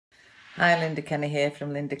Hi, Lynda Kenny here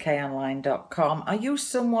from LyndaKonline.com. Are you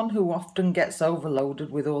someone who often gets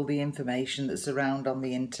overloaded with all the information that's around on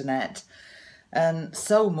the internet, and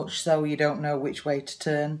so much so you don't know which way to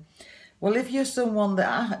turn? Well, if you're someone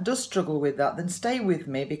that does struggle with that, then stay with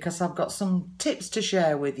me because I've got some tips to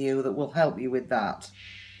share with you that will help you with that.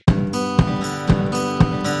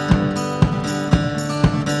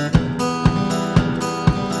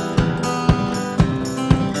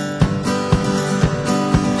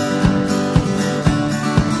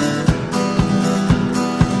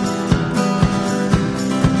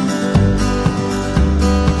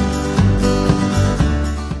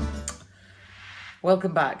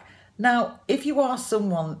 Welcome back. Now, if you are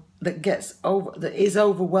someone that is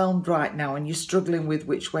overwhelmed right now and you're struggling with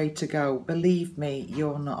which way to go, believe me,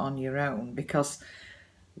 you're not on your own, because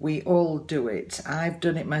we all do it. I've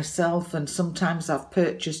done it myself, and sometimes I've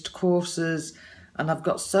purchased courses and I've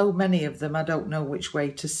got so many of them I don't know which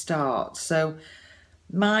way to start. So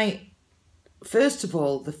first of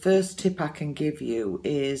all, the first tip I can give you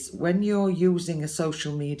is, when you're using a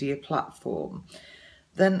social media platform,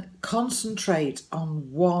 then concentrate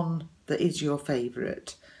on one that is your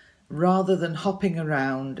favourite, rather than hopping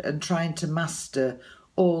around and trying to master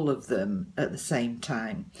all of them at the same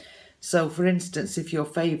time. So for instance, if your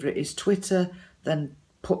favourite is Twitter, then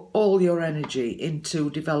put all your energy into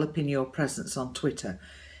developing your presence on Twitter.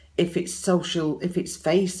 If it's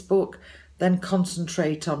Facebook, then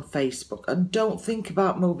concentrate on Facebook, and don't think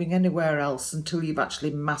about moving anywhere else until you've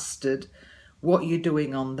actually mastered what you're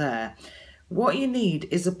doing on there. What you need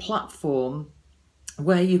is a platform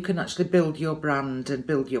where you can actually build your brand and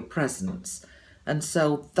build your presence. And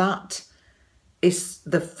so that is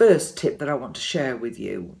the first tip that I want to share with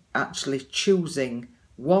you, actually choosing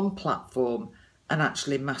one platform and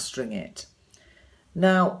actually mastering it.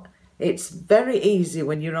 Now, it's very easy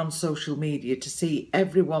when you're on social media to see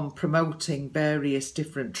everyone promoting various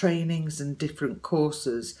different trainings and different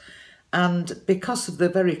courses. And because of the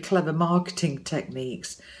very clever marketing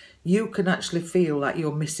techniques, you can actually feel like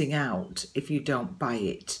you're missing out if you don't buy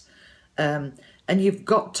it. And you've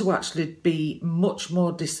got to actually be much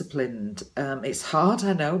more disciplined. It's hard,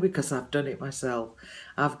 I know, because I've done it myself.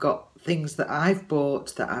 I've got things that I've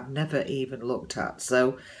bought that I've never even looked at.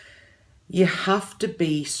 So you have to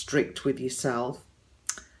be strict with yourself.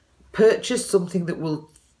 Purchase something that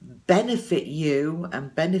will benefit you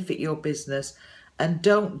and benefit your business, and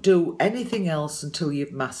don't do anything else until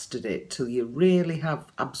you've mastered it, till you really have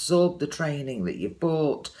absorbed the training that you've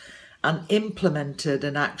bought and implemented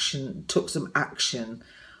took some action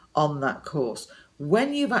on that course.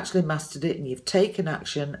 When you've actually mastered it and you've taken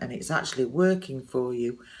action and it's actually working for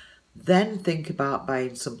you, then think about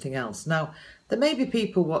buying something else. Now, there may be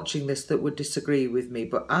people watching this that would disagree with me,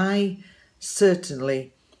 but I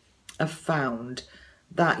certainly have found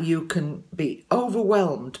that you can be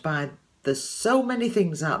overwhelmed by there's so many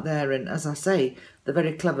things out there, and as I say, the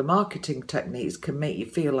very clever marketing techniques can make you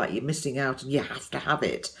feel like you're missing out and you have to have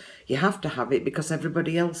it. You have to have it because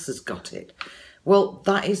everybody else has got it. Well,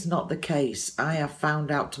 that is not the case. I have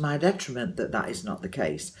found out to my detriment that that is not the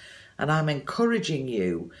case. And I'm encouraging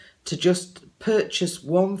you to just purchase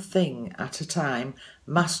one thing at a time,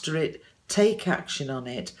 master it, take action on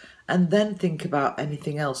it, and then think about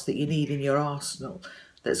anything else that you need in your arsenal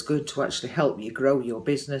that's going to actually help you grow your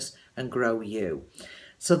business and grow you.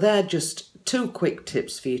 So they're just two quick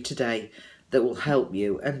tips for you today that will help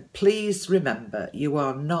you. And please remember, you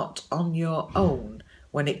are not on your own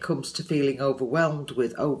when it comes to feeling overwhelmed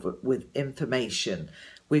with information.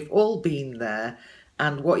 We've all been there,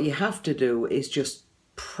 and what you have to do is just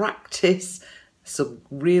practice some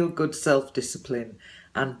real good self-discipline,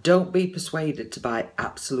 and don't be persuaded to buy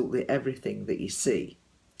absolutely everything that you see.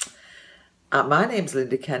 My name's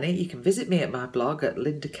Lynda Kenny. You can visit me at my blog at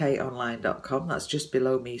LyndaKonline.com. That's just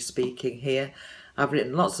below me speaking here. I've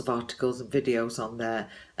written lots of articles and videos on there.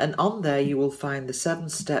 And on there you will find the 7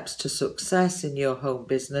 steps to success in your home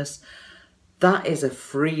business. That is a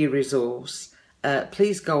free resource.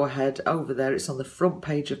 Please go ahead over there. It's on the front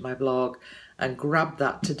page of my blog, and grab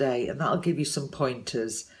that today. And that'll give you some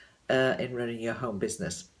pointers in running your home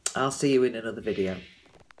business. I'll see you in another video.